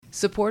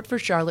Support for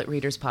Charlotte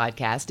Readers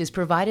Podcast is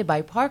provided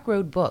by Park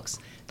Road Books,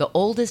 the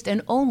oldest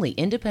and only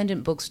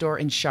independent bookstore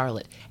in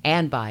Charlotte,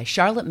 and by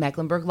Charlotte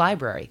Mecklenburg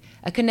Library,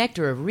 a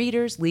connector of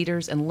readers,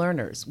 leaders, and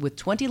learners with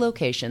 20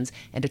 locations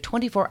and a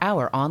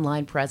 24-hour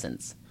online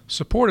presence.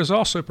 Support is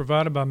also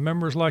provided by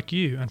members like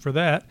you, and for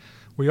that,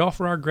 we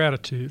offer our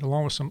gratitude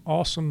along with some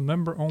awesome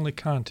member-only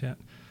content.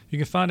 You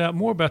can find out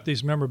more about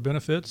these member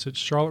benefits at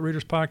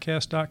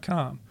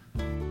charlottereaderspodcast.com.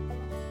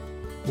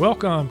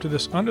 Welcome to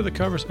this Under the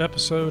Covers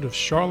episode of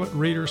Charlotte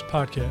Readers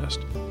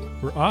Podcast,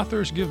 where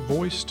authors give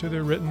voice to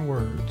their written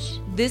words.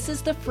 This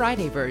is the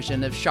Friday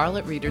version of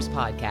Charlotte Readers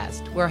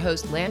Podcast, where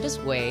host Landis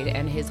Wade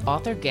and his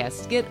author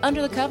guests get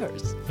under the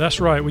covers. That's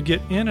right, we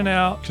get in and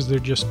out because there are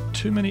just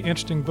too many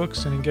interesting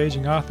books and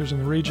engaging authors in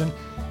the region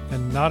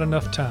and not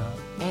enough time.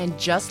 And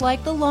just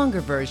like the longer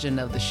version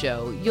of the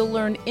show, you'll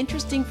learn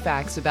interesting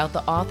facts about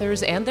the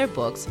authors and their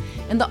books,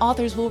 and the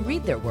authors will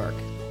read their work.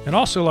 And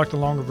also, like the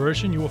longer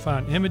version, you will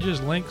find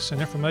images, links,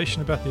 and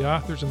information about the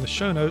authors in the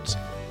show notes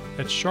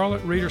at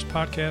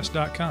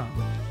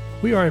charlottereaderspodcast.com.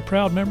 We are a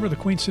proud member of the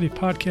Queen City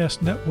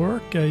Podcast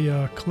Network,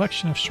 a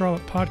collection of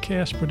Charlotte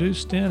podcasts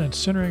produced in and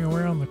centering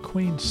around the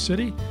Queen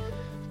City,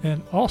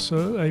 and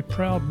also a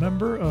proud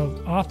member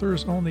of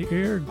Authors on the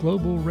Air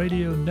Global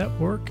Radio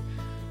Network,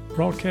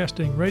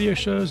 broadcasting radio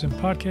shows and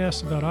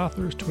podcasts about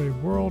authors to a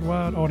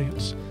worldwide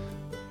audience.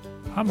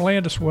 I'm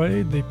Landis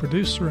Wade, the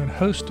producer and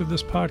host of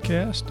this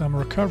podcast. I'm a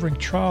recovering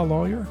trial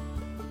lawyer.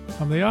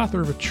 I'm the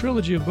author of a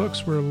trilogy of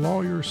books where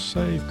lawyers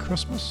save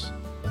Christmas,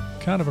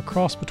 kind of a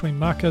cross between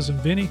My Cousin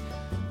Vinny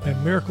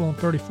and Miracle on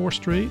 34th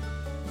Street.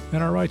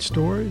 And I write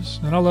stories,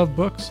 and I love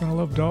books, and I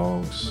love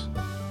dogs,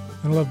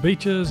 and I love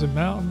beaches and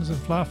mountains and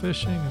fly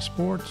fishing and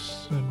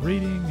sports and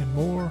reading and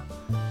more.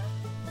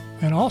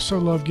 And I also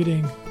love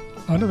getting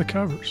under the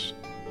covers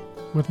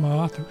with my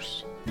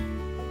authors.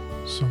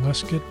 So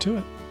let's get to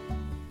it.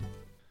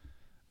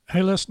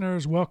 Hey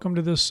listeners, welcome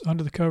to this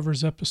Under the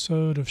Covers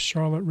episode of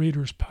Charlotte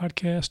Readers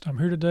Podcast. I'm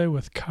here today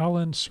with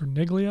Colin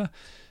Cerniglia.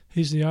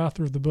 He's the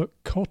author of the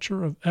book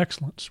Culture of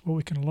Excellence, What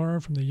We Can Learn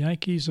from the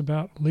Yankees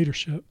About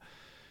Leadership.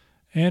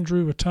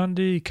 Andrew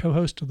Rotundi,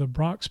 co-host of the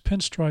Bronx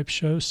Pinstripe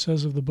Show,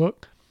 says of the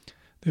book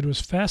that it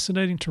was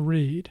fascinating to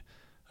read,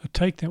 a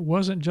take that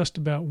wasn't just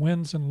about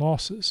wins and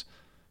losses.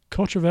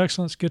 Culture of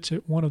Excellence gets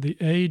at one of the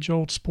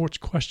age-old sports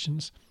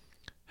questions.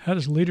 How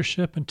does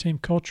leadership and team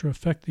culture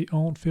affect the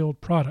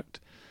on-field product?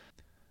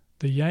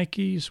 The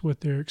Yankees,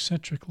 with their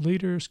eccentric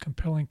leaders,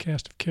 compelling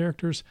cast of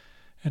characters,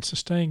 and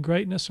sustained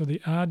greatness, are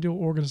the ideal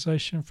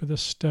organization for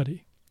this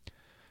study.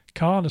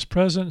 Colin is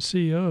president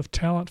and CEO of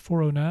Talent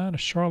 409, a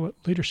Charlotte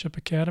leadership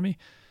academy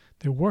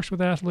that works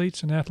with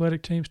athletes and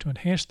athletic teams to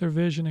enhance their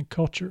vision and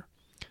culture.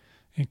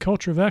 In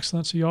Culture of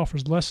Excellence, he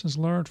offers lessons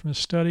learned from his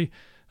study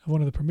of one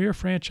of the premier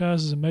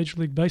franchises in Major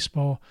League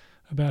Baseball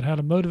about how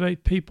to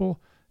motivate people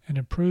and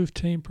improve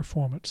team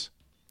performance.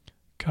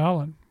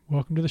 Colin,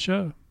 welcome to the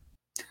show.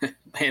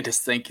 Landis,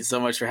 thank you so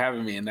much for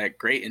having me and that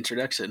great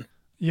introduction.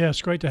 Yeah,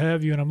 it's great to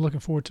have you, and I'm looking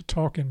forward to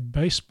talking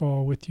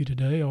baseball with you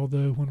today,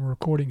 although when we're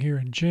recording here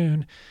in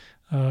June,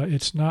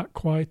 it's not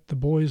quite the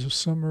boys of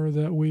summer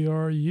that we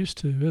are used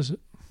to, is it?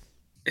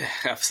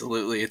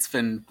 Absolutely. It's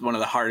been one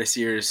of the hardest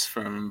years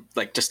from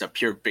like just a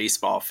pure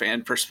baseball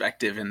fan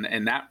perspective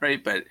and that,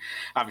 right? But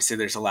obviously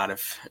there's a lot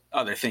of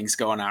other things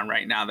going on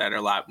right now that are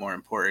a lot more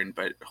important,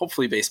 but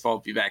hopefully baseball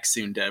will be back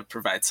soon to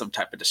provide some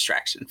type of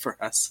distraction for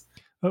us.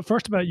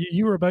 First about you,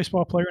 you were a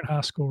baseball player in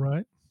high school,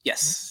 right?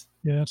 Yes.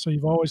 Yeah, so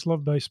you've always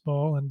loved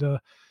baseball, and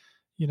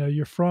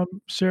you're from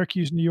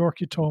Syracuse, New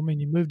York, you told me,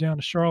 and you moved down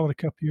to Charlotte a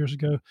couple years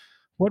ago.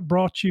 What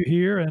brought you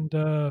here, and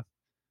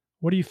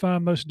what do you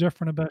find most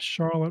different about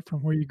Charlotte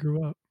from where you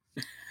grew up?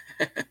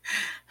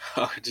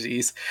 Oh,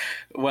 geez.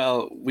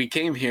 Well, we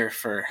came here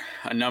for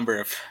a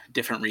number of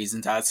different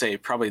reasons. I'd say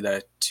probably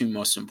the two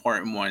most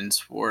important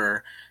ones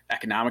were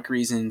economic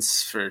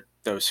reasons. For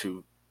those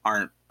who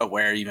aren't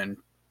aware, even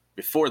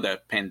before the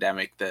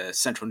pandemic, the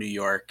central New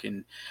York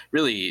and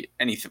really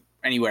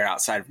anywhere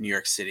outside of New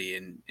York City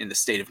and in the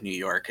state of New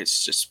York,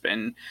 it's just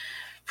been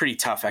pretty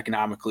tough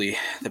economically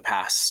the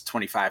past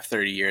 25,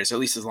 30 years, at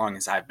least as long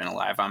as I've been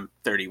alive. I'm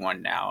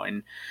 31 now,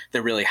 and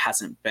there really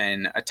hasn't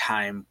been a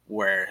time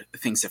where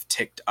things have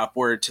ticked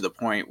upward to the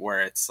point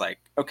where it's like,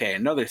 okay,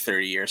 another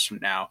 30 years from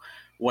now,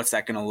 what's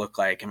that going to look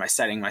like? Am I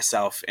setting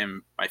myself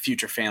and my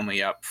future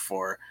family up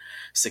for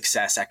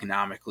success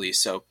economically?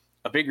 So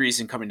a big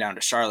reason coming down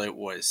to Charlotte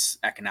was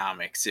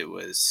economics. It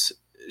was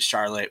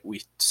Charlotte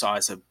we saw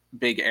as a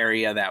big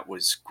area that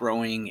was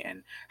growing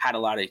and had a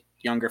lot of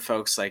younger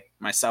folks like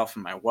myself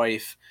and my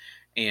wife.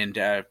 And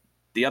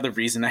the other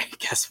reason, I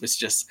guess, was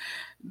just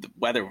the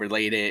weather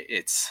related.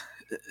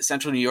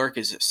 Central New York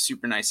is a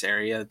super nice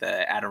area.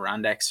 The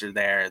Adirondacks are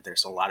there.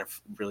 There's a lot of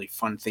really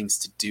fun things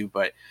to do.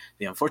 But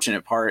the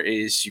unfortunate part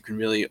is you can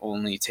really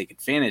only take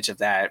advantage of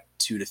that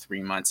 2 to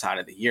 3 months out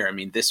of the year. I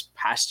mean, this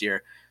past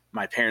year,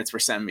 my parents were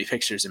sending me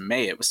pictures in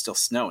May, it was still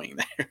snowing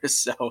there.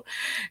 So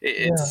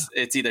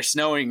it's either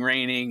snowing,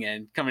 raining,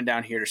 and coming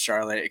down here to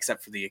Charlotte,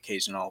 except for the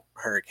occasional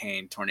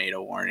hurricane,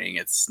 tornado warning.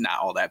 It's not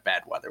all that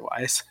bad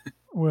weather-wise.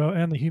 Well,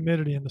 and the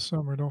humidity in the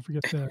summer. Don't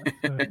forget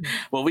that.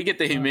 Well, we get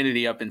the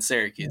humidity up in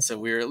Syracuse, so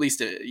we're at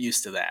least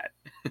used to that.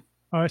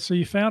 All right. So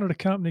you founded a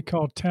company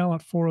called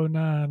Talent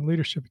 409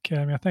 Leadership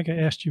Academy. I think I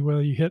asked you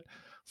whether you hit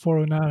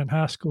 409 in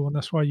high school, and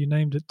that's why you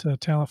named it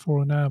Talent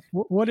 409.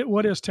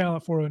 What is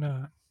Talent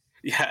 409?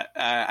 Yeah,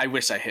 I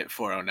wish I hit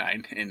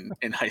 409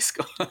 in high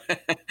school.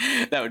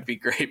 That would be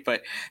great.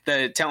 But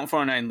the Talent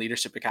 409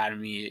 Leadership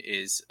Academy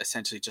is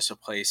essentially just a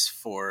place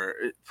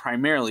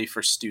primarily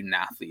for student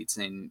athletes,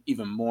 and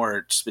even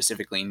more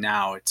specifically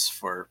now, it's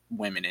for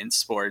women in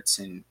sports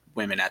and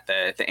women at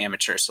the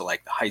amateur, so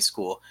like the high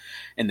school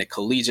and the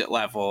collegiate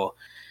level.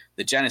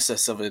 The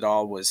genesis of it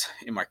all was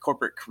in my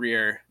corporate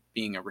career,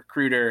 being a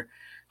recruiter,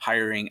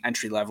 hiring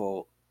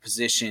entry-level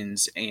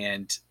positions,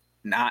 and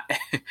not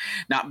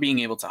being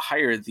able to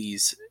hire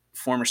these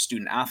former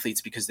student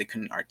athletes because they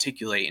couldn't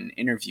articulate in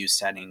interview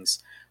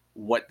settings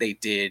what they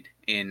did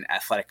in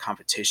athletic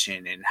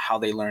competition and how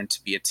they learned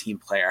to be a team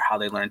player, how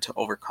they learned to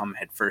overcome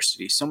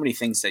adversity. So many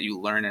things that you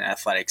learn in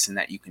athletics and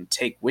that you can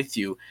take with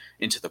you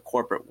into the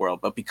corporate world.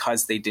 But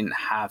because they didn't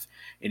have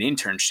an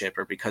internship,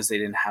 or because they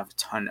didn't have a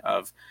ton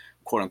of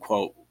quote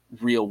unquote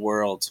real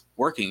world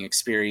working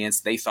experience,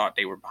 they thought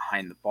they were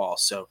behind the ball.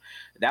 So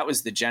that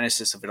was the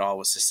genesis of it all,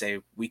 was to say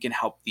we can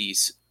help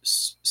these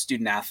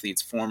student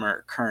athletes, former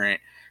or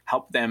current,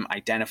 help them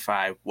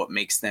identify what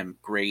makes them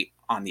great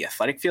on the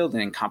athletic field,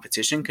 and in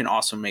competition can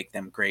also make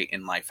them great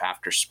in life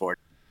after sport.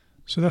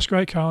 So that's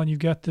great, Colin. You've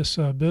got this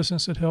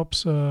business that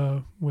helps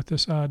with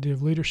this idea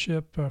of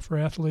leadership for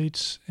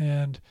athletes,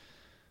 and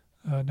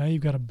now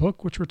you've got a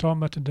book, which we're talking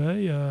about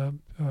today,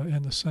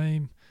 in the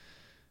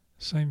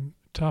same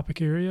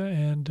topic area,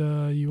 and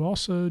you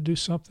also do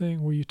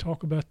something where you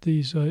talk about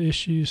these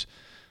issues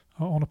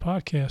on a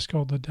podcast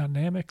called the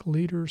Dynamic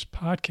Leaders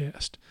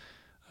Podcast.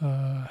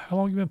 How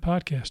long have you been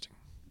podcasting?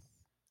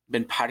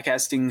 Been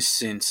podcasting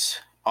since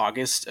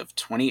August of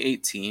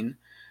 2018.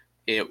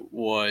 It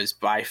was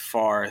by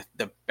far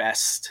the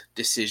best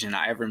decision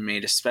I ever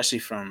made, especially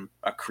from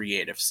a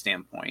creative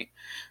standpoint,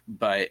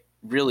 but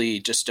really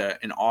just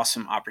an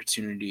awesome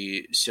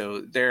opportunity.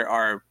 So there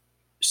are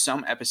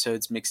some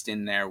episodes mixed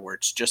in there where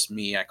it's just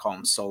me. I call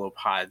them solo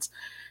pods,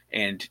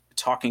 and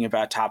talking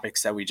about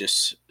topics that we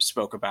just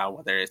spoke about,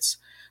 whether it's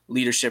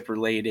leadership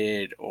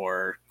related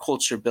or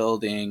culture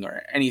building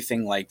or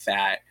anything like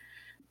that.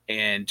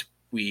 And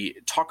we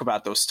talk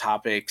about those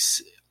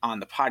topics on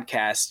the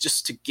podcast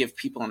just to give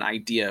people an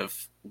idea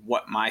of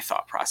what my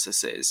thought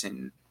process is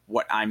and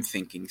what I'm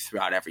thinking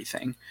throughout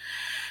everything.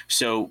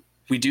 So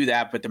we do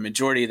that, but the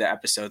majority of the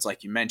episodes,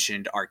 like you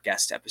mentioned, are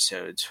guest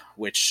episodes,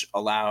 which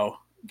allow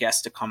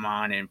guests to come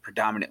on, and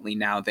predominantly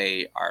now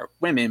they are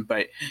women,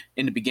 but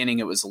in the beginning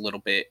it was a little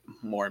bit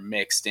more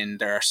mixed, and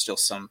there are still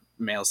some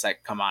males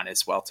that come on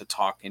as well to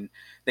talk, and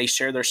they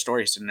share their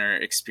stories and their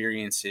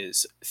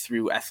experiences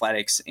through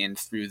athletics and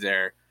through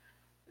their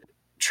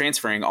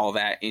transferring all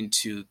that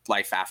into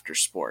life after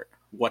sport,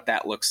 what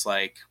that looks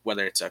like,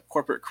 whether it's a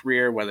corporate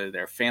career, whether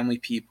they're family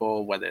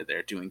people, whether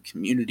they're doing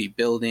community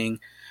building.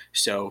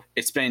 So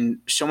it's been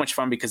so much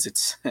fun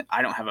because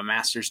I don't have a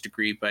master's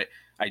degree, but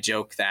I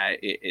joke that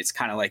it's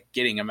kind of like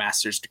getting a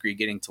master's degree,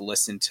 getting to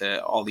listen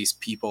to all these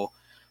people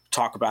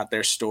talk about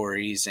their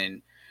stories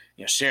and,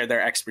 share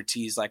their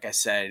expertise, like I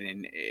said.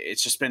 And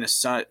it's just been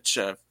such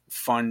a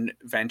fun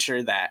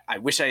venture that I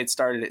wish I had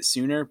started it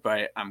sooner,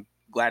 but I'm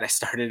glad I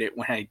started it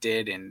when I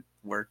did. And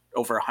we're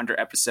over 100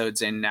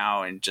 episodes in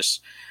now, and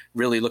just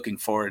really looking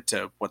forward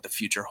to what the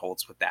future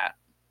holds with that.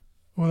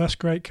 Well, that's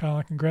great,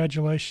 Colin.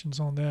 Congratulations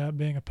on that.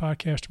 Being a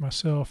podcaster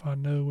myself, I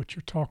know what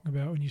you're talking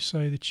about when you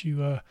say that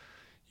you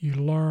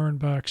learn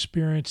by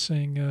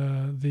experiencing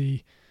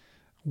the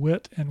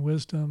wit and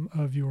wisdom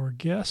of your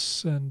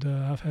guests, and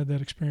I've had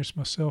that experience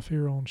myself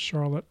here on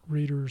Charlotte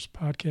Readers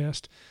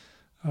Podcast.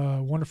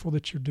 Wonderful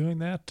that you're doing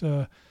that.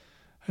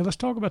 Hey, let's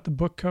talk about the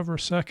book cover a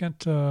second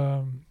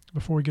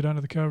before we get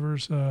under the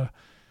covers. When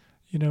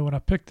I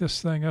picked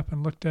this thing up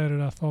and looked at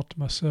it, I thought to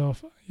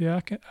myself, yeah,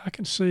 I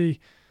can see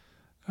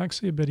a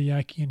bit of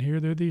Yankee in here.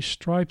 There are these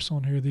stripes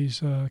on here,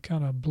 these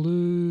kind of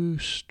blue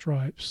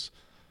stripes.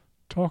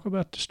 Talk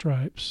about the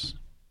stripes.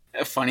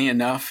 Funny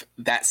enough,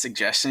 that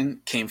suggestion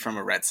came from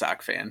a Red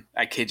Sox fan.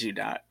 I kid you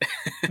not.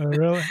 Oh,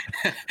 really?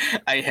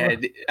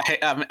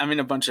 I'm in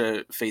a bunch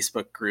of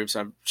Facebook groups.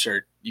 I'm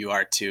sure you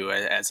are too,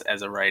 as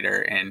a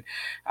writer. And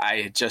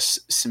I had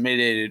just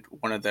submitted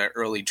one of the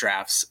early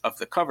drafts of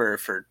the cover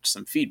for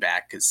some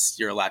feedback, because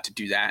you're allowed to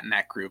do that in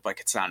that group.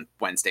 Like, it's on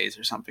Wednesdays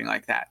or something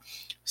like that.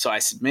 So I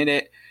submit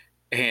it,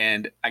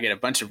 and I get a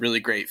bunch of really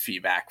great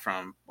feedback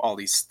from all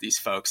these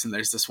folks. And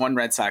there's this one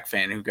Red Sox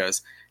fan who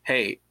goes,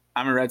 "Hey,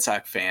 I'm a Red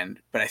Sox fan,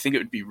 but I think it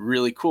would be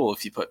really cool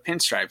if you put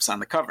pinstripes on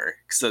the cover."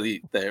 So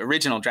the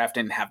original draft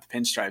didn't have the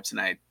pinstripes, and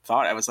I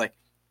was like,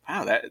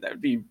 wow, that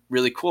would be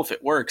really cool if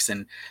it works.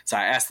 And so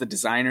I asked the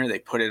designer, they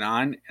put it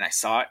on, and I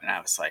saw it, and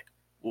I was like,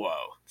 whoa,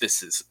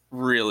 this is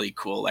really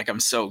cool. Like, I'm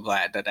so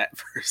glad that that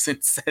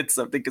person said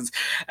something, because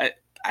I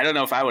don't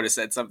know if I would have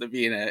said something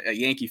being a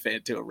Yankee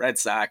fan to a Red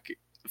Sox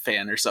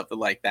fan or something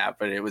like that,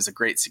 but it was a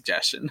great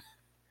suggestion.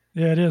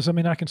 Yeah, it is. I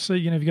mean, I can see,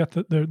 you've got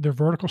their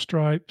vertical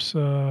stripes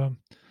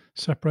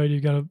separated.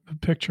 You've got a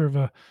picture of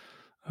a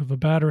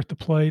batter at the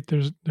plate.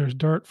 There's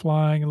dirt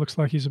flying. It looks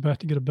like he's about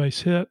to get a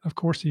base hit. Of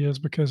course he is,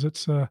 because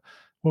it's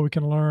what we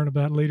can learn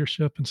about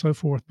leadership and so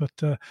forth.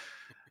 But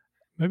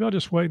maybe I'll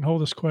just wait and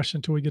hold this question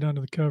until we get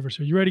under the covers.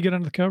 Are you ready to get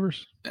under the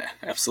covers?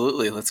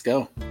 Absolutely. Let's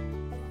go.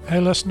 Hey,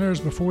 listeners,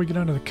 before we get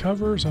under the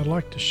covers, I'd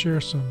like to share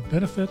some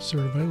benefits that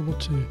are available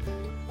to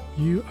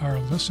you, our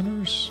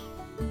listeners.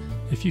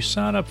 If you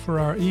sign up for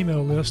our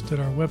email list at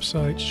our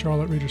website,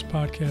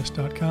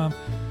 charlottereaderspodcast.com,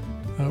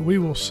 we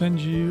will send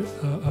you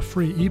a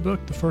free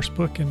ebook, the first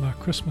book in my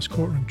Christmas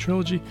Courtroom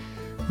trilogy.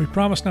 We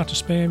promise not to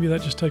spam you.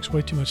 That just takes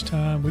way too much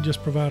time. We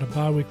just provide a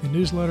bi-weekly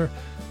newsletter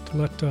to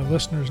let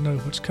listeners know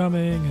what's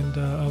coming and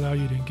allow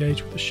you to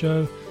engage with the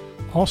show.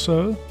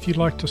 Also, if you'd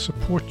like to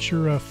support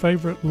your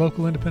favorite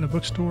local independent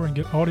bookstore and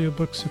get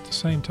audiobooks at the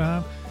same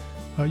time,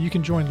 you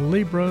can join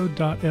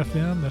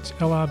Libro.fm. That's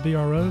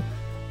Libro.fm.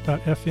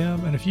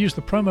 And if you use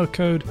the promo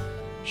code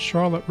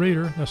Charlotte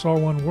Reader, that's all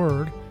one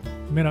word.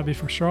 You may not be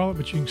from Charlotte,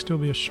 but you can still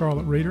be a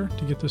Charlotte Reader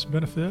to get this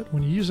benefit.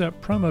 When you use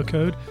that promo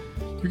code,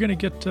 you're going to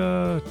get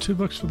 2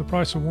 books for the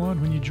price of one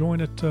when you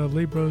join at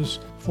Libro's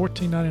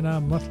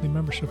 $14.99 monthly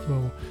membership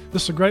level.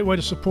 This is a great way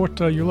to support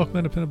your local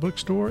independent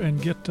bookstore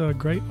and get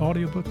great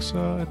audiobooks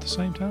at the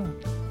same time.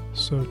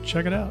 So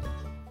check it out.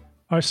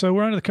 All right, so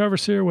we're under the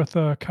covers here with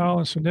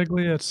Colin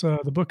Cerniglia. It's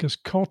the book is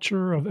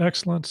Culture of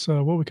Excellence,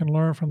 what we can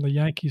learn from the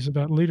Yankees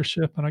about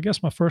leadership. And I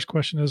guess my first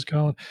question is,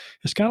 Colin,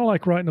 it's kind of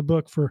like writing a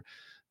book for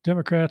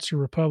Democrats or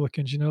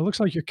Republicans. It looks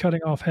like you're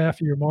cutting off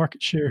half of your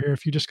market share here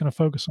if you're just going to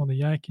focus on the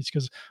Yankees,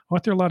 because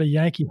aren't there a lot of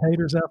Yankee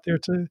haters out there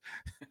too?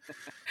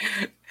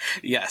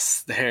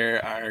 Yes,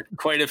 there are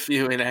quite a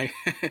few, and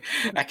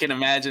I can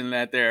imagine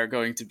that there are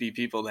going to be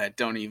people that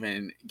don't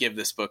even give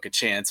this book a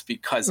chance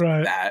because of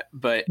that.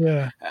 But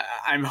yeah.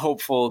 I'm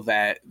hopeful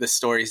that the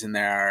stories in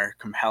there are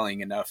compelling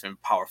enough and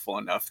powerful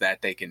enough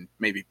that they can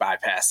maybe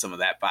bypass some of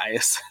that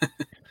bias.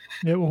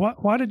 Yeah. Well,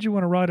 why did you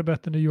want to write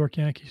about the New York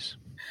Yankees?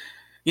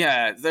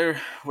 Yeah,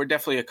 there were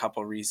definitely a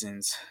couple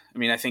reasons. I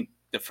mean, I think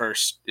the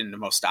first and the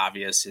most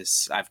obvious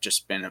is I've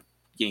just been a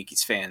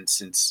Yankees fan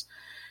since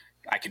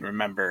I can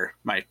remember.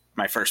 My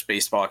first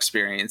baseball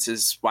experience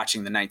is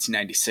watching the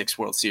 1996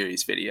 World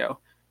Series video.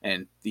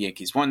 And the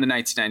Yankees won the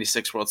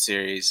 1996 World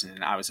Series,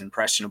 and I was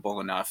impressionable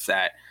enough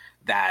that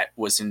that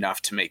was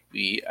enough to make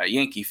me a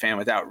Yankee fan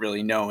without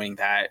really knowing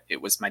that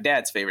it was my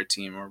dad's favorite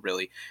team or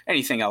really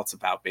anything else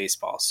about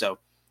baseball. So,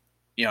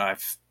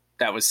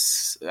 I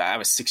was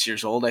 6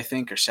 years old, I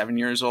think, or 7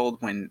 years old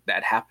when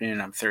that happened,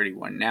 and I'm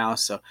 31 now.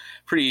 So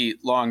pretty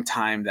long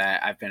time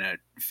that I've been a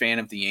fan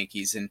of the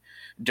Yankees. And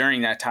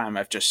during that time,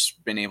 I've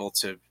just been able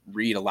to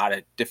read a lot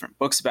of different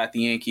books about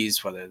the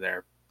Yankees, whether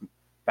they're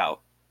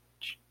about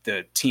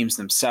the teams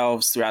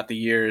themselves throughout the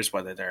years,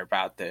 whether they're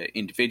about the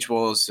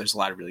individuals. There's a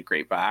lot of really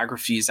great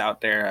biographies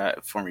out there,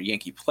 former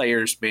Yankee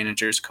players,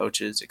 managers,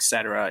 coaches,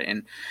 etc.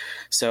 And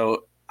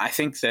so I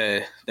think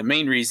the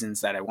main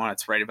reasons that I wanted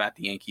to write about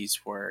the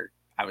Yankees were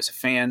I was a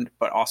fan,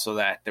 but also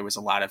that there was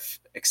a lot of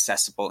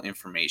accessible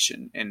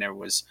information, and there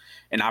was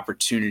an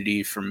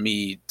opportunity for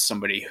me,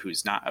 somebody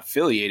who's not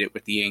affiliated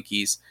with the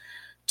Yankees,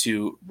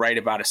 to write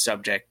about a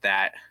subject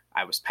that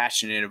I was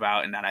passionate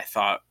about and that I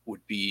thought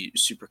would be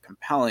super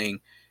compelling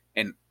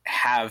and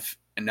have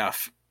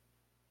enough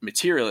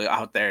material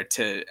out there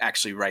to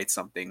actually write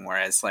something.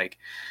 Whereas, like,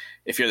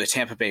 if you're the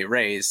Tampa Bay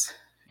Rays,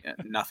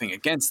 nothing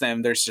against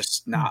them, there's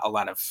just not a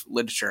lot of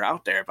literature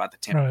out there about the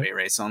Tampa Bay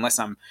Rays. So unless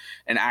I'm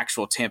an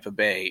actual Tampa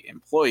Bay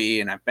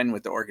employee and I've been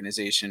with the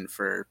organization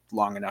for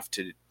long enough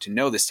to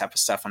know this type of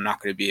stuff, I'm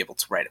not going to be able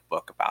to write a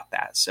book about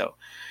that. So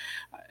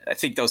I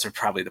think those are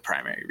probably the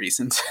primary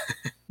reasons.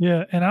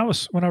 Yeah. And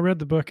when I read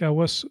the book, I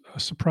was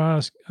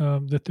surprised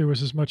that there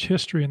was as much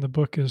history in the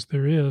book as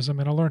there is. I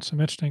mean, I learned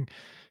some interesting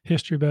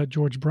history about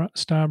George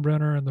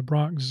Steinbrenner and the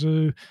Bronx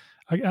Zoo.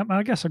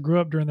 I guess I grew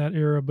up during that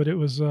era, but it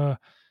was,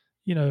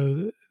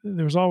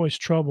 there was always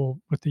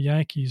trouble with the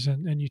Yankees.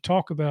 And you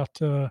talk about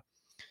the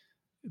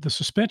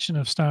suspension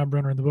of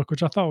Steinbrenner in the book,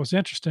 which I thought was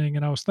interesting.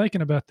 And I was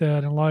thinking about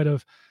that in light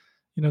of,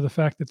 the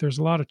fact that there's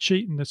a lot of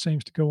cheating that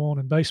seems to go on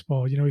in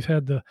baseball. We've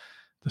had the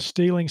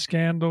stealing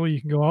scandal. You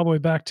can go all the way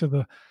back to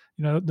the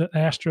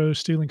Astros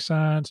stealing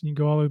signs, and you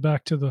can go all the way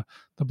back to the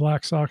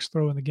Black Sox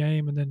throwing the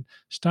game. And then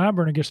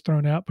Steinbrenner gets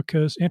thrown out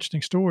because,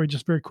 interesting story,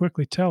 just very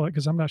quickly tell it,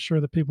 because I'm not sure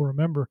that people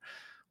remember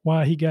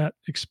why he got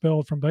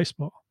expelled from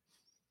baseball.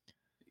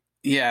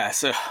 Yeah,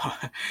 so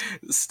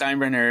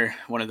Steinbrenner,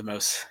 one of the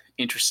most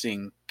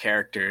interesting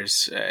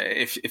characters.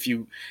 If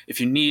you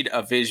need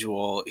a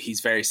visual,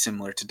 he's very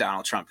similar to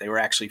Donald Trump. They were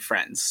actually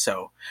friends,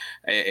 so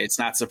it's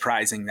not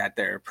surprising that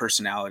their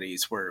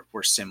personalities were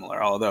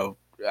similar. Although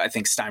I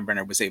think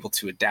Steinbrenner was able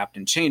to adapt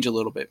and change a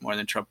little bit more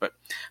than Trump, but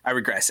I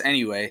regress.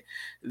 Anyway,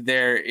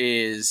 there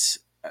is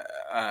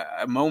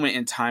a moment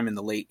in time in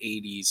the late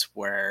 80s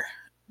where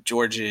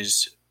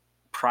George's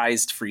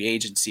prized free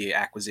agency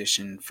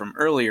acquisition from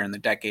earlier in the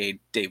decade,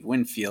 Dave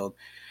Winfield.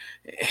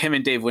 Him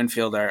and Dave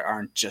Winfield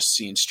aren't just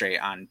seeing straight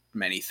on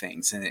many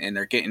things, and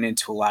they're getting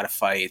into a lot of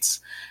fights.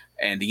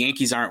 And the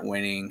Yankees aren't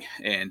winning,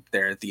 and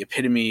they're the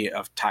epitome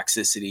of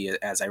toxicity,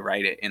 as I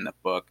write it in the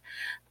book.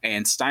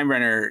 And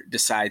Steinbrenner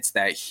decides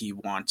that he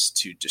wants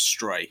to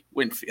destroy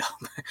Winfield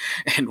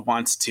and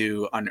wants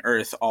to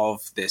unearth all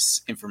of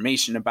this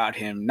information about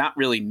him, not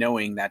really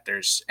knowing that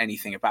there's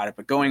anything about it,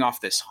 but going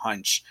off this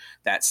hunch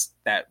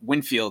that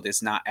Winfield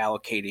is not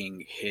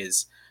allocating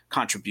his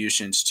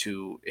contributions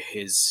to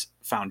his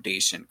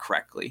foundation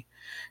correctly.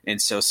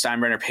 And so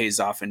Steinbrenner pays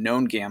off a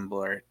known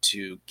gambler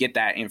to get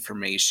that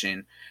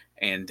information,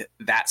 and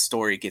that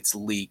story gets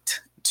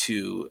leaked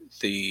to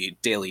the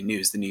Daily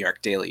News, the New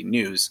York Daily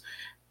News.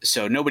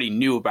 So nobody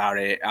knew about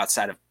it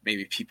outside of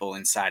maybe people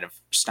inside of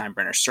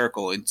Steinbrenner's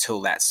circle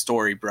until that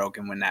story broke.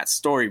 And when that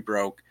story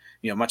broke,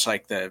 much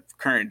like the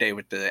current day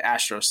with the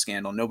Astros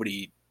scandal,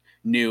 nobody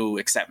knew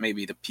except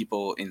maybe the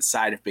people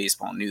inside of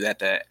baseball knew that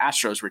the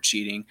Astros were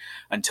cheating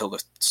until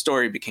the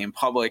story became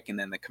public. And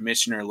then the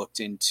commissioner looked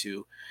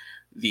into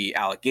the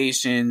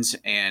allegations,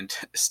 and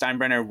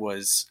Steinbrenner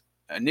was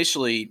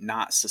initially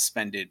not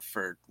suspended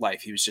for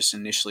life. He was just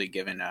initially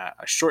given a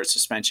short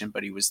suspension,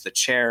 but he was the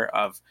chair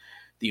of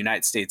the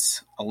United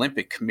States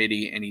Olympic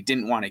Committee, and he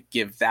didn't want to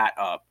give that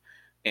up.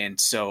 And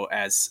so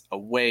as a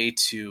way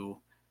to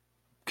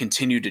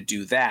continue to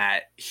do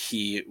that,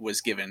 he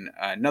was given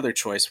another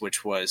choice,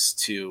 which was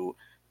to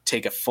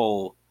take a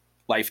full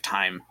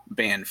lifetime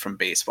ban from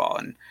baseball.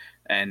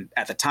 And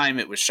at the time,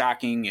 it was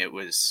shocking. It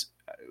was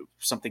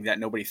something that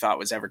nobody thought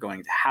was ever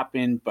going to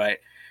happen, but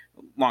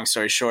long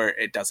story short,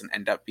 it doesn't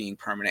end up being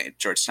permanent.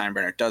 George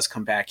Steinbrenner does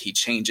come back. He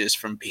changes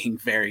from being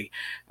very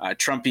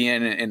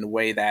Trumpian in the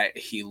way that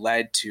he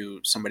led to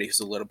somebody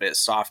who's a little bit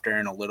softer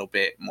and a little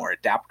bit more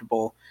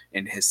adaptable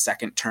in his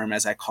second term,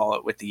 as I call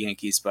it, with the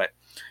Yankees. But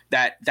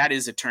that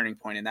is a turning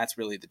point, and that's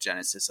really the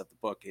genesis of the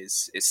book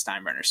is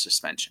Steinbrenner's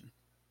suspension.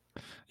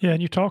 Yeah,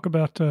 and you talk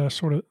about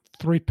sort of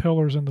three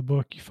pillars in the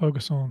book. You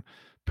focus on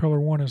pillar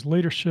one is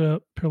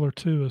leadership, pillar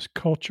two is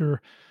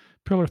culture,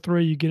 pillar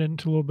three, you get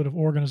into a little bit of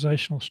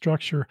organizational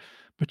structure,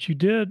 but you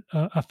did,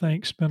 I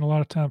think, spend a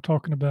lot of time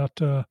talking about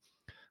the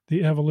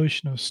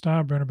evolution of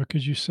Steinbrenner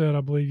because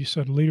I believe you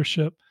said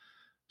leadership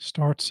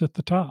starts at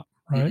the top,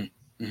 right?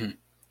 Mm-hmm. Mm-hmm.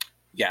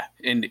 Yeah,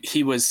 and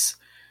he was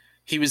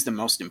the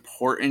most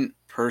important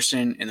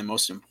person and the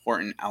most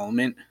important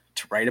element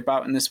to write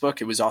about in this book.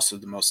 It was also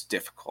the most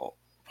difficult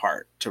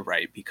part to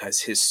write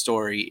because his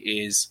story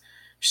is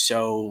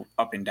so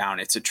up and down.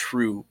 It's a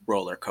true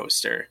roller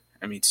coaster.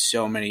 I mean,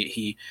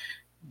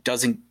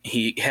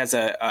 he has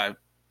a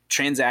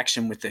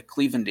transaction with the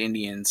Cleveland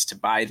Indians to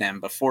buy them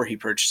before he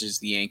purchases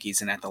the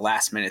Yankees. And at the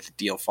last minute, the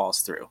deal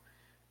falls through.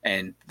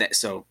 And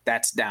so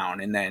that's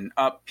down. And then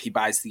up, he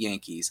buys the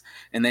Yankees.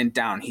 And then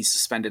down, he's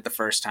suspended the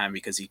first time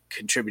because he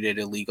contributed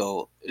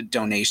illegal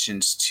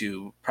donations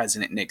to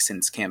President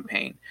Nixon's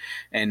campaign.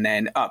 And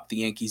then up, the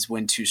Yankees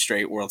win 2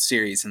 straight World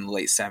Series in the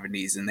late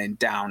 70s. And then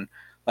down,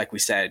 like we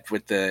said,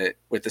 with the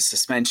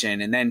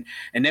suspension. And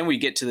then we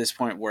get to this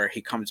point where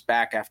he comes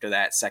back after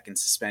that second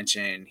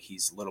suspension.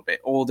 He's a little bit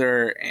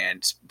older,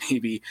 and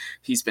maybe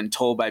he's been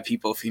told by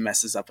people if he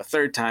messes up a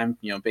third time,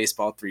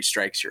 baseball, 3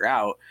 strikes, you're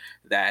out,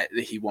 that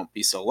he won't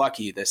be so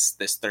lucky this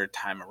third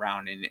time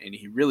around. And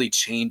he really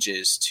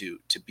changes to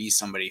be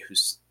somebody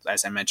who's,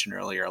 as I mentioned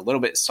earlier, a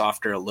little bit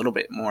softer, a little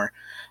bit more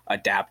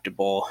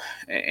adaptable,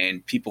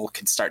 and people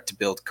can start to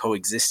build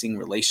coexisting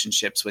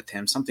relationships with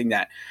him, something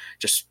that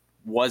just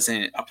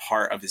wasn't a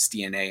part of his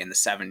DNA in the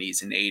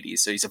 70s and 80s.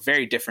 So he's a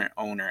very different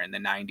owner in the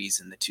 90s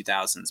and the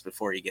 2000s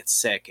before he gets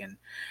sick.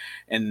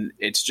 And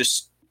it's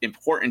just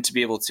important to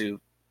be able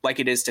to, like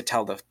it is to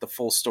tell the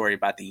full story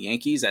about the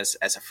Yankees as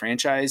a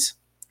franchise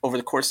over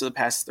the course of the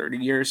past 30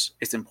 years.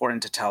 It's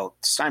important to tell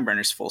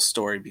Steinbrenner's full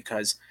story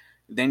because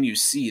then you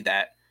see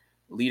that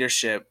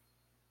leadership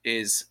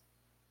is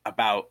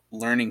about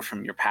learning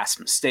from your past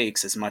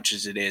mistakes as much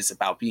as it is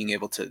about being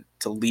able to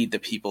lead the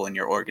people in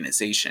your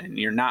organization. And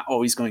you're not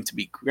always going to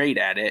be great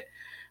at it,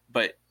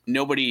 but I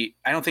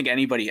don't think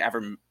anybody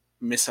ever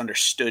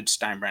misunderstood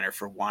Steinbrenner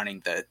for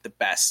wanting the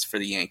best for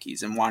the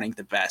Yankees and wanting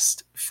the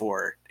best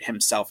for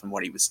himself and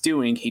what he was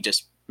doing. He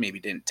just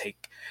maybe didn't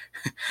take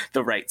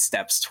the right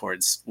steps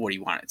towards what he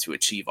wanted to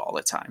achieve all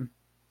the time.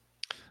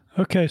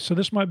 Okay, so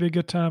this might be a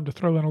good time to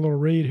throw in a little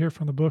read here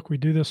from the book. We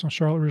do this on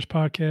Charlotte Readers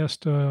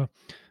Podcast.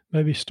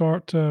 Maybe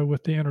start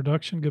with the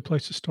introduction, good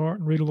place to start,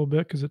 and read a little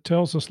bit because it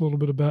tells us a little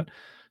bit about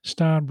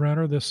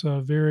Steinbrenner, this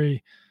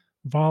very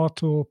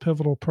volatile,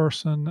 pivotal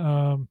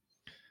person,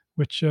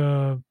 which,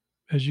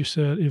 as you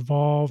said,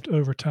 evolved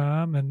over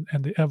time,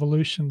 and the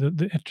evolution,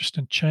 the interest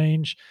in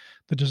change,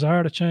 the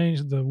desire to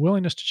change, the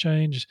willingness to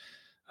change,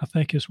 I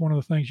think is one of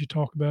the things you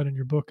talk about in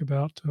your book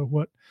about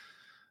what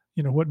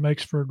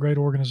makes for a great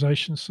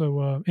organization.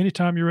 So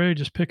anytime you're ready,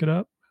 just pick it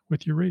up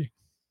with your reading.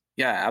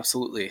 Yeah,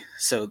 absolutely.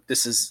 So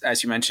this is,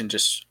 as you mentioned,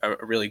 just a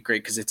really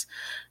great because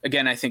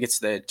I think it's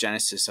the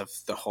genesis of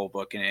the whole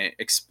book, and it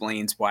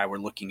explains why we're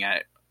looking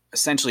at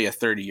essentially a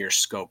 30-year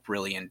scope,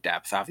 really in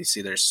depth.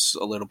 Obviously, there's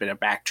a little bit of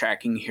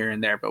backtracking here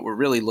and there, but we're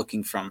really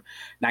looking from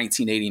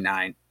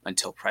 1989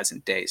 until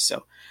present day.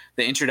 So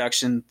the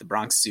introduction, the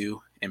Bronx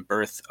Zoo, and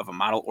birth of a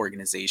model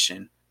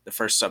organization, the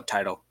first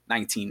subtitle,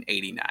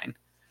 1989.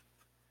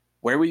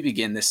 Where we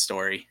begin this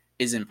story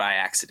isn't by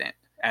accident,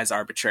 as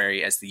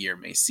arbitrary as the year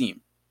may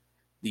seem.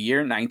 The year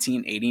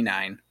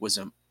 1989 was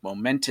a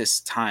momentous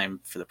time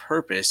for the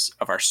purpose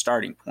of our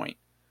starting point.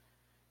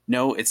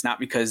 No, it's not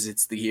because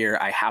it's the year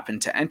I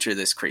happened to enter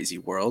this crazy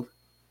world.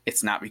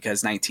 It's not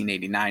because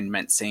 1989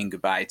 meant saying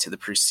goodbye to the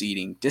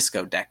preceding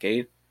disco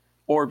decade,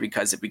 or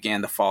because it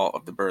began the fall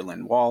of the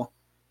Berlin Wall,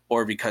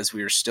 or because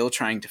we were still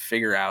trying to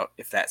figure out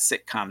if that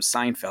sitcom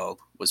Seinfeld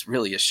was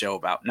really a show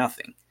about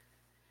nothing.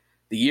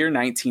 The year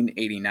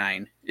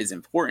 1989 is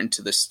important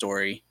to this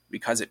story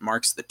because it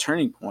marks the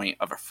turning point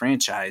of a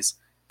franchise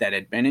that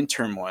had been in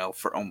turmoil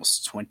for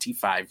almost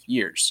 25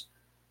 years.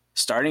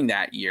 Starting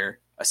that year,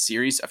 a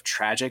series of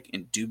tragic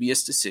and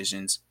dubious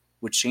decisions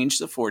would change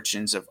the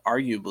fortunes of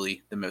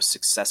arguably the most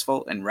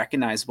successful and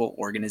recognizable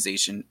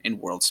organization in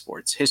world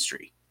sports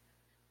history.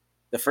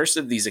 The first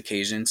of these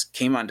occasions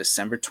came on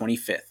December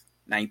 25th,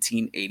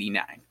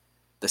 1989.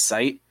 The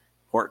site,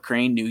 Port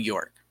Crane, New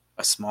York,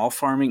 a small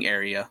farming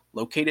area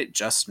located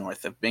just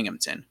north of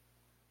Binghamton.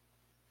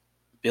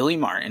 Billy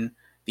Martin,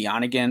 the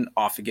on-again,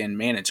 off-again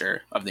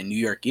manager of the New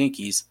York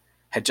Yankees,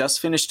 had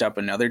just finished up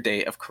another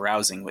day of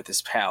carousing with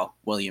his pal,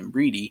 William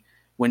Reedy,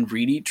 when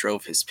Reedy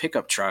drove his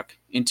pickup truck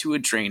into a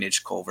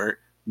drainage culvert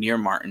near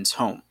Martin's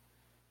home.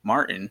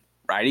 Martin,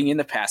 riding in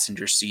the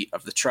passenger seat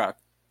of the truck,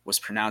 was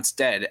pronounced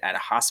dead at a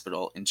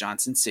hospital in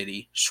Johnson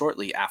City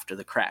shortly after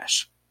the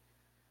crash.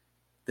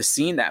 The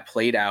scene that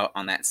played out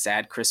on that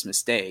sad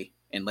Christmas day,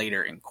 and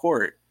later in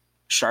court,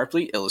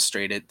 sharply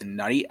illustrated the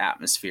nutty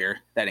atmosphere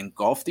that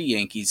engulfed the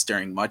Yankees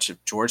during much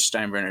of George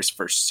Steinbrenner's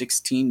first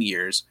 16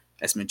 years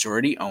as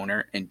majority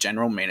owner and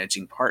general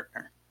managing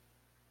partner.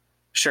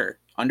 Sure,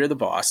 under the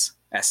boss,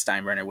 as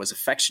Steinbrenner was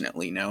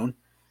affectionately known,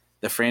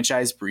 the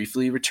franchise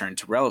briefly returned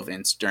to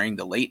relevance during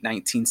the late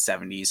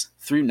 1970s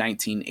through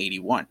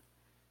 1981,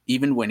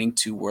 even winning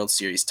 2 World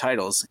Series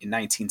titles in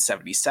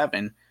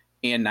 1977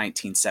 and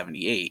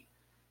 1978,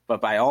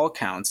 but by all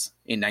accounts,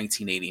 in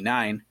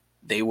 1989,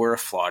 they were a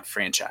flawed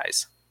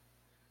franchise.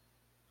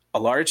 A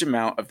large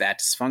amount of that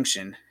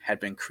dysfunction had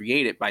been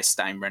created by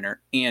Steinbrenner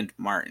and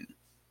Martin.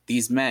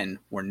 These men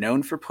were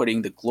known for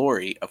putting the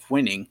glory of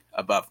winning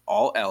above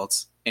all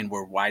else and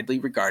were widely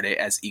regarded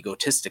as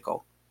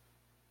egotistical.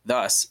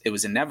 Thus, it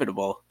was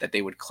inevitable that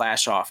they would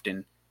clash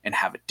often and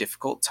have a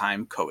difficult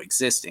time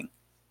coexisting.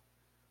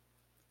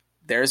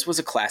 Theirs was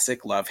a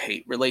classic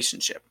love-hate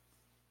relationship.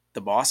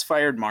 The boss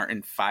fired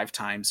Martin 5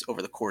 times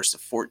over the course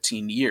of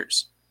 14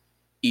 years.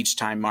 Each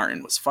time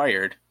Martin was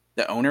fired,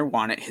 the owner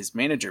wanted his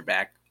manager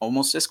back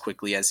almost as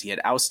quickly as he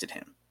had ousted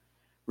him,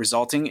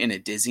 resulting in a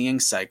dizzying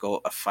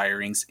cycle of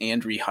firings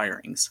and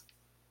rehirings.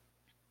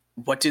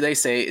 What do they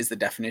say is the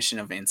definition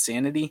of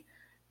insanity?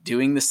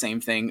 Doing the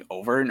same thing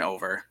over and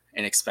over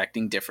and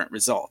expecting different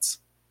results.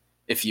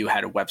 If you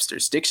had a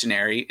Webster's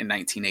Dictionary in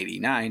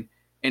 1989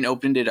 and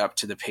opened it up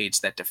to the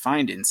page that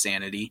defined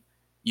insanity,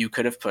 you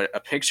could have put a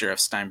picture of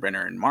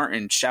Steinbrenner and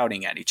Martin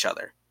shouting at each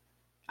other.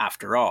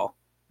 After all,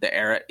 the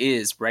era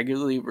is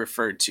regularly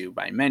referred to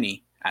by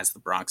many as the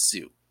Bronx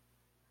Zoo.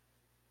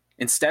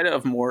 Instead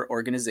of more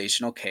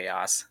organizational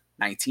chaos,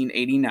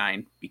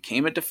 1989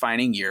 became a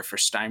defining year for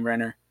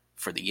Steinbrenner,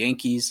 for the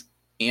Yankees,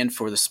 and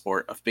for the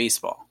sport of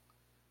baseball.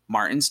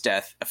 Martin's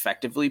death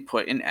effectively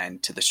put an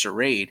end to the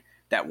charade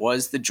that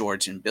was the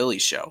George and Billy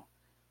Show,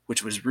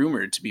 which was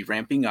rumored to be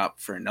ramping up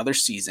for another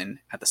season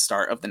at the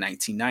start of the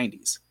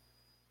 1990s.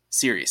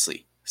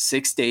 Seriously,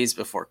 6 days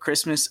before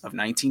Christmas of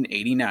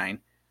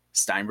 1989,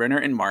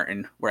 Steinbrenner and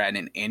Martin were at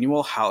an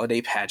annual holiday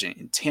pageant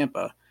in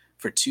Tampa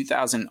for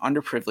 2,000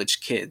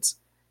 underprivileged kids,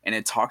 and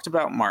had talked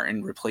about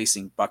Martin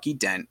replacing Bucky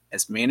Dent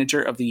as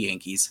manager of the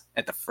Yankees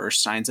at the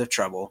first signs of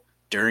trouble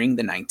during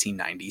the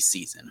 1990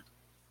 season.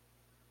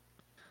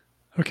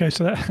 Okay,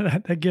 so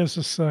that gives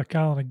us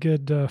kind of a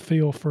good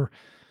feel for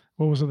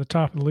what was at the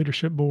top of the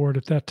leadership board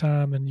at that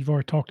time, and you've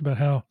already talked about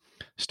how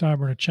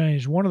Steinbrenner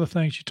changed. One of the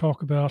things you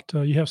talk about,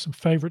 you have some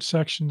favorite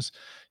sections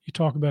you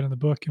talk about in the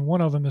book, and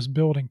one of them is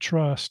building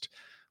trust.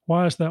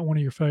 Why is that one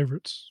of your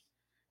favorites?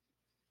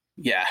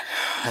 Yeah,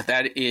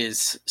 that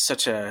is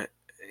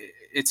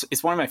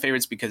it's one of my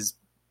favorites because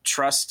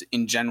trust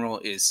in general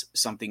is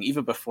something,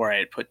 even before I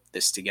had put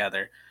this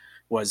together,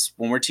 was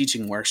when we're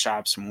teaching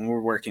workshops, when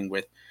we're working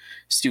with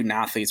student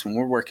athletes, when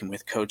we're working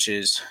with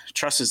coaches,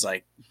 trust is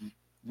like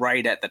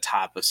right at the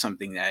top of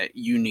something that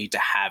you need to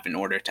have in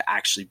order to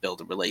actually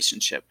build a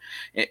relationship.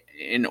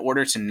 In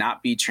order to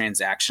not be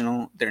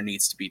transactional, there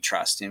needs to be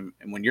trust. And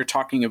when you're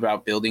talking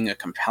about building a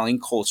compelling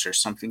culture,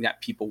 something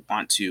that people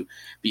want to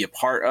be a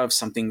part of,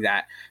 something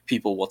that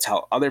people will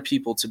tell other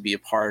people to be a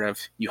part of,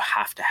 you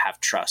have to have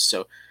trust.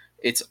 So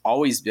it's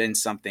always been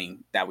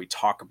something that we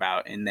talk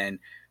about. And then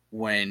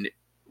when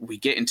we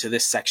get into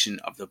this section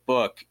of the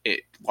book,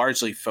 it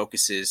largely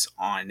focuses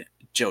on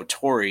Joe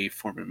Torre,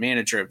 former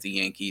manager of the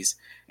Yankees,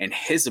 and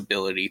his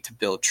ability to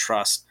build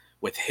trust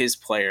with his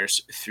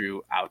players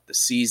throughout the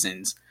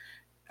seasons.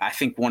 I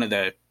think one of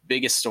the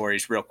biggest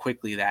stories real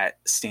quickly that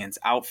stands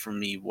out for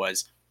me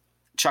was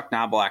Chuck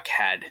Knoblauch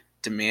had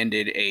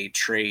demanded a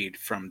trade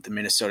from the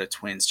Minnesota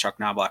Twins. Chuck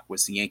Knoblauch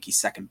was the Yankees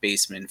second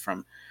baseman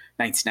from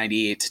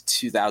 1998 to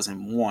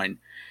 2001.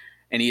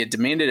 And he had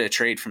demanded a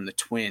trade from the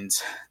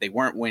Twins. They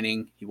weren't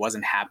winning. He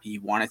wasn't happy. He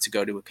wanted to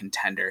go to a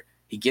contender.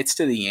 He gets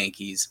to the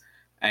Yankees,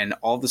 and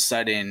all of a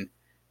sudden,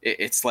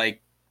 it's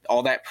like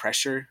all that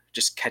pressure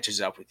just catches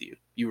up with you.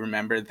 You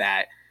remember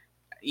that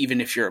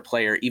even if you're a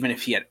player, even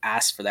if he had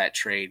asked for that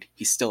trade,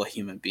 he's still a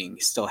human being.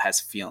 He still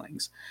has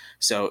feelings.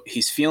 So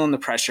he's feeling the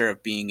pressure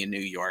of being in New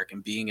York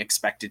and being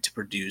expected to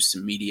produce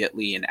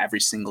immediately and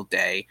every single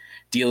day,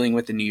 dealing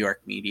with the New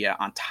York media.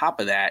 On top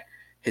of that,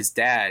 his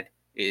dad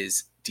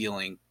is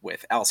dealing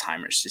with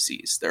Alzheimer's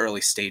disease, the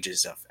early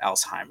stages of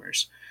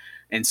Alzheimer's.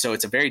 And so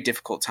it's a very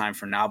difficult time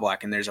for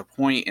Knoblauch. And there's a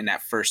point in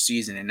that first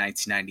season in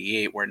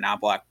 1998 where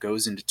Knoblauch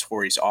goes into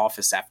Torre's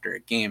office after a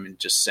game and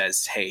just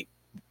says, "Hey,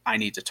 I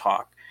need to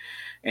talk."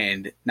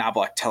 And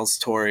Knoblauch tells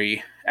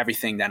Torre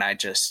everything that I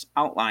just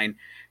outlined.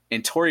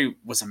 And Torre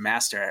was a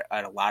master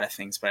at a lot of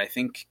things, but I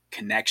think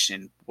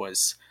connection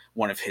was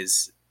one of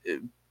his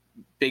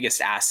biggest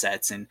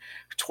assets. And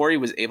Torre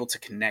was able to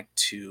connect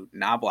to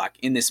Knoblauch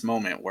in this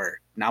moment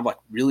where Knoblauch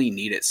really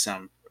needed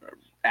some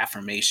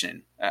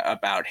affirmation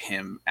about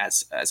him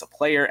as a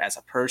player, as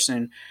a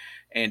person.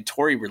 And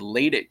Torre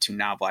related to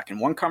Knoblauch in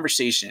one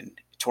conversation.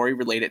 Torre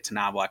related to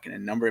Knoblauch in a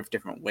number of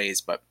different ways,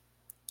 but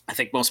I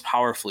think most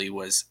powerfully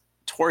was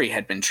Torre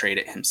had been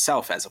traded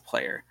himself as a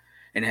player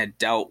and had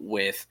dealt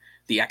with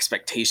the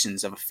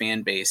expectations of a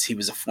fan base. He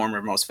was a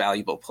former most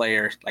valuable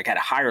player, like at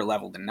a higher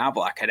level than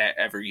Knoblauch had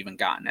ever even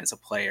gotten as a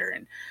player.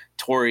 And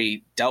Torre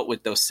dealt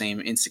with those same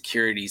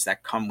insecurities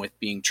that come with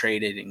being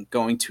traded and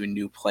going to a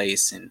new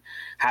place and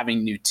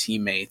having new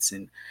teammates.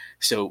 And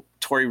so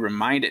Torre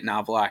reminded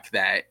Knoblauch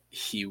that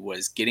he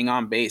was getting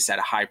on base at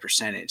a high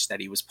percentage,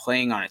 that he was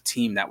playing on a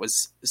team that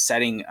was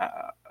setting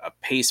a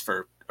pace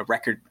for a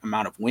record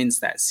amount of wins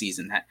that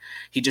season, that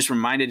he just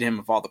reminded him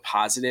of all the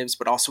positives,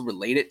 but also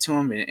related to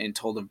him and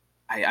told him,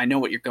 I know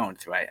what you're going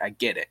through. I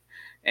get it.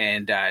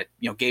 And,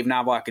 gave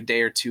Knoblauch a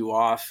day or two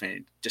off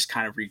and just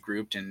kind of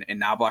regrouped.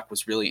 And Knoblauch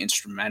was really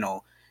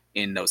instrumental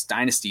in those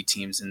dynasty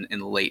teams in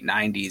the late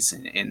 90s.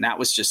 And that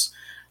was just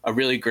a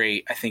really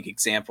great, I think,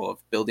 example of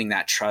building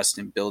that trust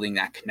and building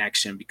that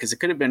connection, because it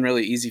could have been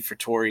really easy for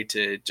Torre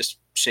to just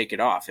shake it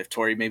off if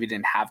Torre maybe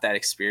didn't have that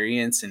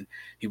experience and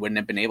he wouldn't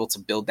have been able to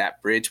build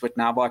that bridge with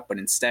Knoblauch. But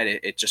instead,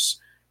 it just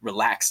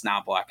relaxed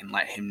Knoblauch and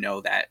let him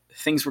know that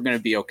things were going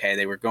to be okay.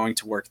 They were going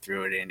to work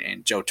through it,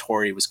 and Joe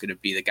Torre was going to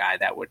be the guy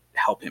that would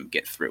help him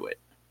get through it.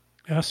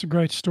 Yeah, that's a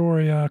great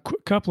story. A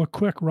couple of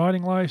quick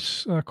writing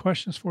life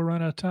questions before we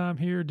run out of time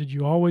here. Did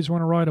you always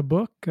want to write a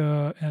book?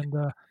 And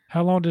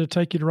how long did it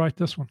take you to write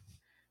this one?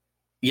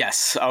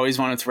 Yes, I always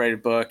wanted to write a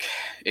book.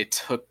 It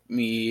took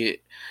me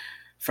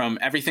from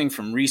everything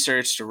from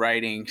research to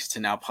writing to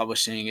now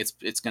publishing.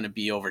 It's going to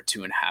be over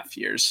 2.5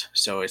 years.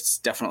 So it's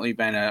definitely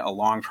been a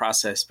long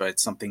process, but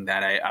it's something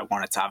that I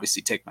wanted to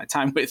obviously take my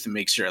time with and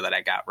make sure that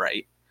I got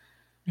right.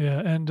 Yeah.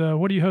 And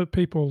what do you hope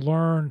people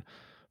learn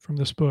from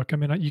this book? I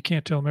mean, you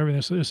can't tell them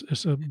everything.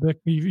 It's a book,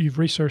 you've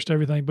researched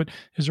everything, but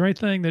is there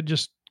anything that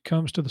just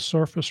comes to the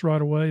surface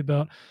right away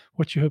about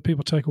what you hope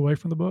people take away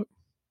from the book?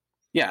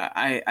 Yeah,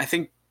 I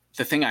think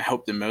the thing I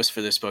hope the most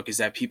for this book is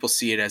that people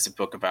see it as a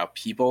book about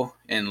people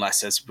and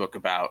less as a book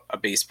about a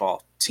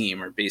baseball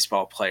team or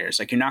baseball players.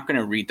 Like, you're not going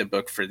to read the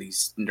book for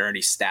these nerdy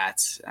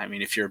stats. I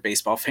mean, if you're a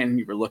baseball fan and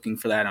you were looking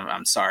for that,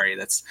 I'm sorry.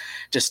 That's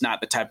just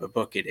not the type of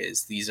book it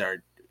is. These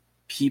are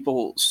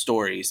people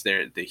stories.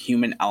 The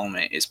human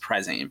element is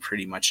present in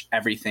pretty much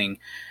everything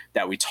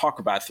that we talk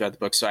about throughout the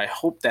book. So I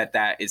hope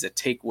that is a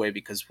takeaway,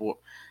 because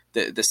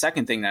the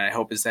second thing that I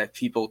hope is that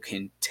people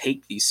can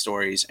take these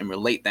stories and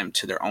relate them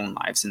to their own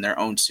lives and their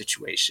own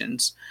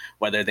situations,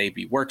 whether they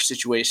be work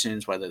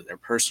situations, whether they're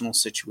personal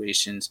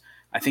situations.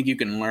 I think you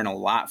can learn a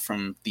lot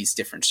from these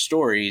different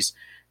stories.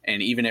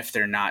 And even if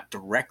they're not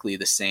directly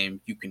the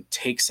same, you can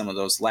take some of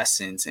those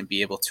lessons and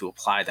be able to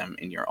apply them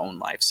in your own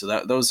life.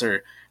 So those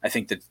are, I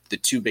think, the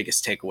two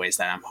biggest takeaways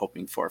that I'm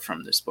hoping for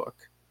from this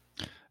book.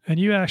 And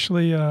you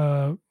actually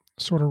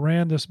sort of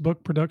ran this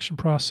book production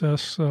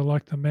process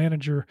like the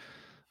manager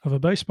of a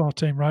baseball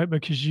team, right?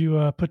 Because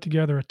you put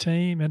together a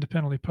team,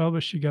 independently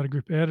published. You got a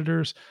group of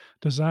editors,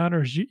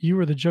 designers. You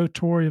were the Joe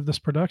Torre of this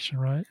production,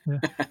 right? Yeah.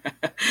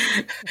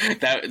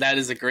 That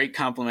is a great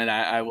compliment.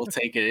 I will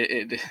take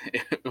it.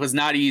 It was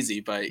not easy,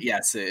 but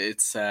yes,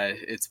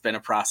 it's been a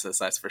process,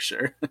 that's for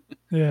sure.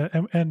 Yeah,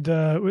 and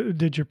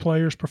did your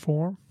players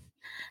perform?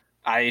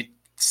 I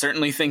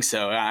certainly think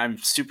so. I'm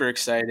super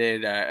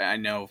excited. I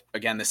know,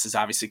 again, this is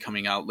obviously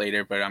coming out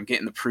later, but I'm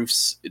getting the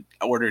proofs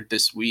ordered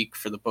this week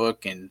for the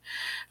book. And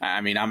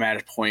I mean, I'm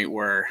at a point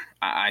where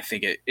I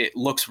think it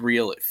looks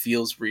real. It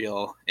feels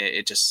real.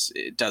 It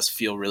does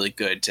feel really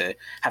good to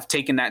have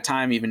taken that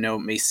time, even though it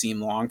may seem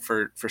long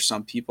for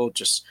some people,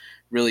 just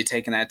really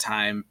taking that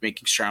time,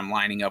 making sure I'm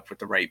lining up with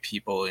the right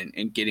people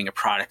and getting a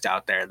product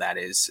out there that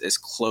is as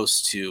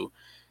close to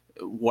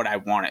what I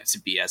want it to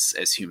be as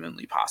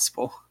humanly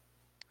possible.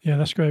 Yeah,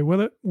 that's great.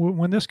 Well,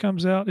 when this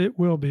comes out, it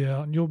will be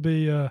out, and you'll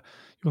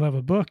have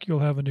a book, you'll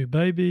have a new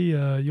baby,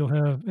 you'll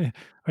have,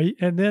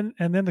 and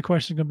then the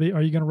question is going to be,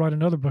 are you going to write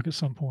another book at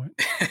some point?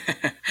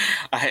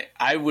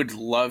 I would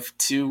love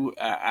to.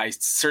 I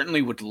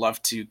certainly would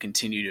love to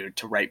continue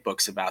to write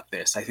books about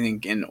this. I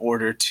think in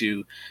order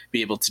to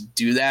be able to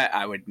do that,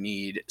 I would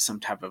need some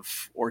type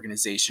of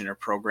organization or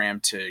program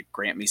to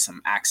grant me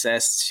some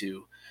access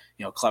to,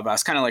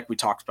 Clubhouse, kind of like we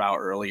talked about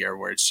earlier,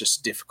 where it's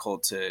just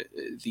difficult the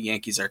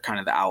Yankees are kind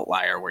of the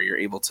outlier where you're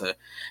able to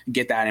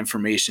get that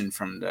information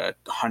from the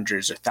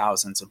hundreds or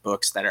thousands of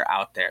books that are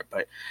out there.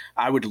 But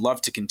I would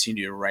love to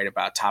continue to write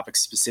about topics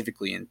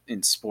specifically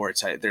in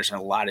sports. There's a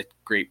lot of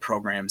great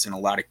programs and a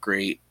lot of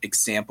great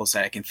examples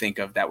that I can think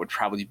of that would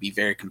probably be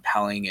very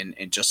compelling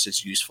and just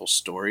as useful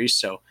stories.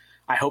 So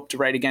I hope to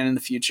write again in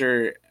the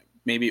future.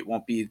 Maybe it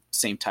won't be the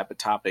same type of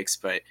topics,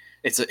 but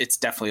it's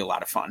definitely a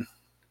lot of fun.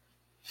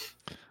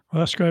 Well,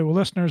 that's great. Well,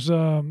 listeners, there's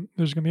going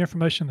to be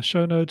information in the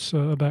show notes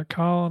about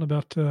Colin,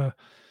 about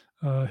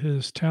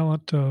his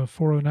Talent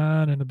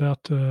 409, and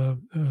about the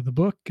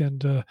book.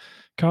 And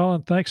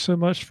Colin, thanks so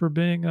much for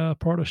being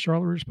part of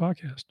Charlotte Readers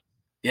Podcast.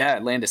 Yeah,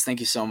 Landis, thank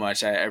you so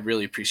much. I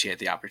really appreciate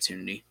the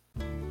opportunity.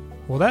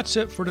 Well, that's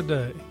it for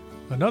today.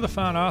 Another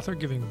fine author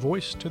giving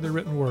voice to their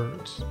written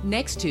words.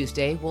 Next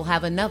Tuesday, we'll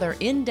have another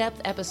in-depth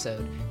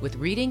episode with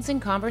readings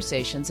and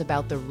conversations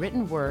about the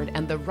written word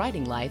and the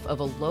writing life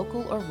of a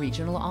local or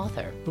regional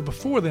author. But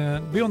before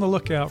then, be on the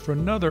lookout for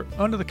another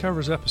Under the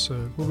Covers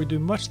episode where we do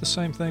much the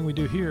same thing we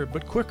do here,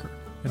 but quicker,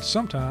 and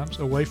sometimes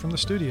away from the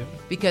studio.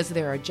 Because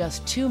there are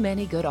just too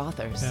many good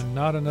authors. And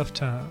not enough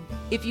time.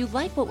 If you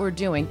like what we're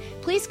doing,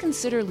 please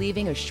consider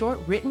leaving a short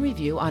written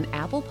review on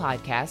Apple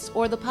Podcasts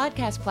or the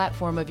podcast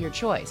platform of your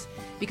choice.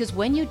 Because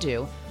when you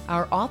do,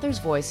 our authors'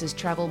 voices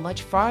travel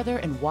much farther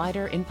and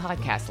wider in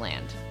podcast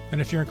land. And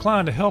if you're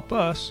inclined to help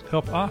us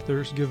help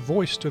authors give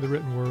voice to the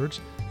written words,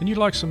 and you'd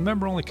like some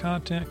member-only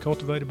content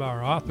cultivated by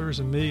our authors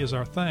and me as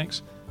our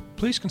thanks,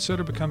 please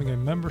consider becoming a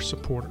member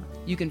supporter.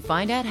 You can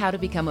find out how to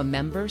become a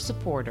member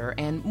supporter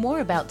and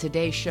more about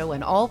today's show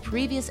and all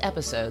previous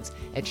episodes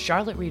at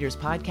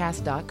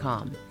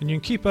charlottereaderspodcast.com. And you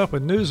can keep up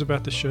with news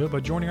about the show by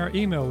joining our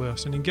email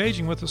list and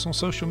engaging with us on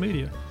social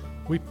media.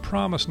 We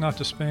promise not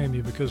to spam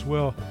you because,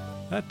 well,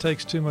 that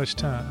takes too much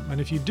time.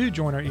 And if you do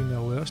join our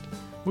email list,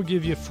 we'll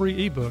give you a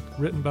free ebook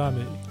written by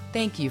me.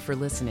 Thank you for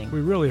listening.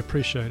 We really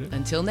appreciate it.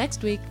 Until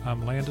next week,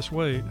 I'm Landis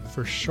Wade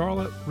for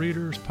Charlotte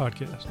Readers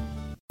Podcast.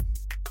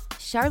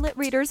 Charlotte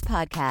Readers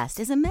Podcast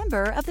is a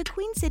member of the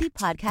Queen City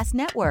Podcast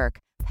Network,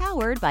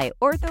 powered by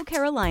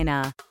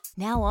OrthoCarolina.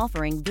 Now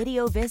offering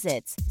video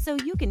visits so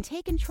you can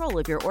take control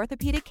of your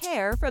orthopedic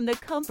care from the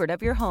comfort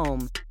of your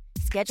home.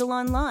 Schedule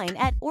online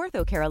at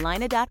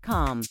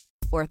orthocarolina.com.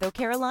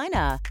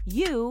 OrthoCarolina,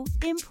 you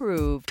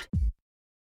improved.